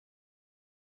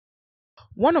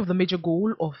One of the major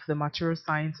goals of the Material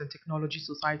Science and Technology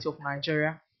Society of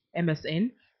Nigeria,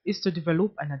 MSN, is to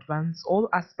develop and advance all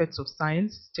aspects of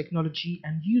science, technology,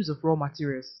 and use of raw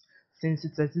materials. Since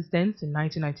its existence in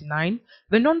 1999,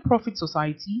 the non-profit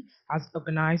society has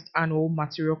organized annual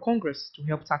Material Congress to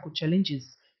help tackle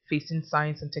challenges facing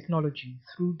science and technology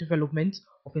through development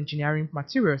of engineering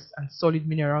materials and solid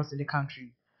minerals in the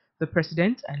country. The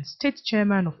president and state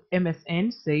chairman of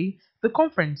MSN say the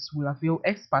conference will avail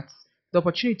experts the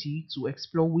opportunity to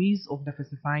explore ways of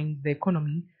diversifying the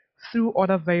economy through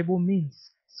other viable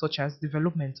means, such as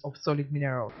development of solid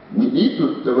minerals. We need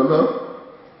to develop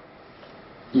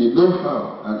the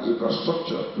know-how and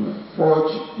infrastructure to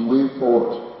forge the way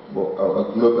forward for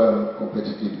our global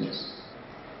competitiveness.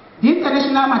 The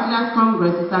International Materials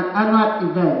Congress is an annual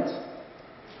event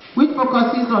which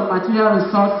focuses on material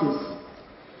resources,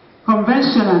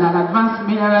 conventional and advanced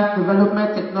minerals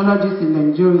development technologies in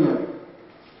Nigeria,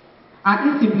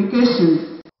 and its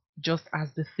implications. Just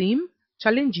as the theme,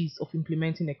 challenges of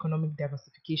implementing economic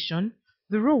diversification,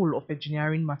 the role of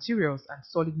engineering materials and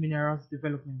solid minerals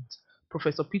development,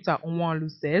 Professor Peter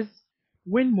Onwalu says,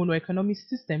 when mono-economic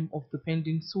system of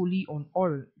depending solely on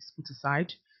oil is put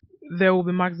aside, there will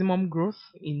be maximum growth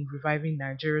in reviving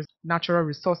Nigeria's natural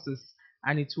resources,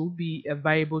 and it will be a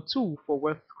viable tool for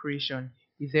wealth creation.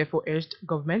 He therefore urged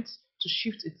governments to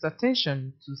shift its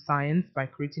attention to science by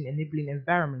creating enabling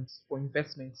environments for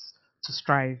investments to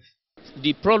strive.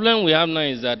 The problem we have now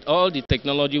is that all the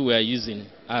technology we are using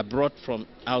are brought from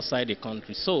outside the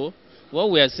country. So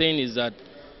what we are saying is that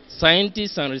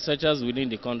scientists and researchers within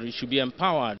the country should be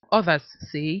empowered. Others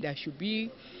say there should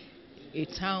be a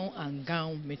town and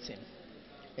gown meeting,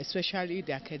 especially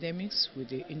the academics with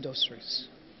the industries.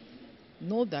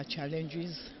 Know their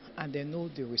challenges and they know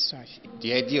the research.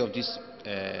 The idea of this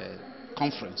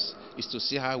conference is to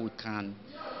see how we can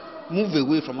move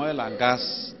away from oil and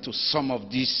gas to some of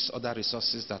these other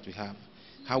resources that we have,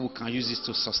 how we can use this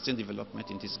to sustain development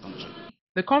in this country.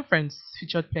 The conference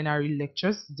featured plenary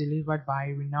lectures delivered by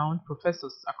renowned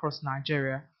professors across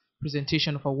Nigeria,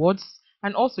 presentation of awards,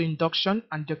 and also induction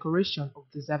and decoration of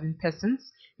deserving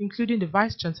persons, including the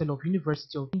Vice Chancellor of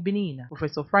University of Benin,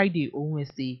 Professor Friday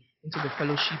Onwese, into the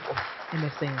fellowship of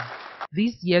MSN.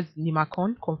 This year's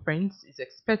NIMACON conference is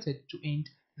expected to end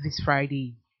this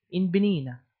Friday. In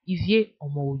Benin, Ivie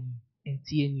Omoruyi,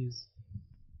 NTA News.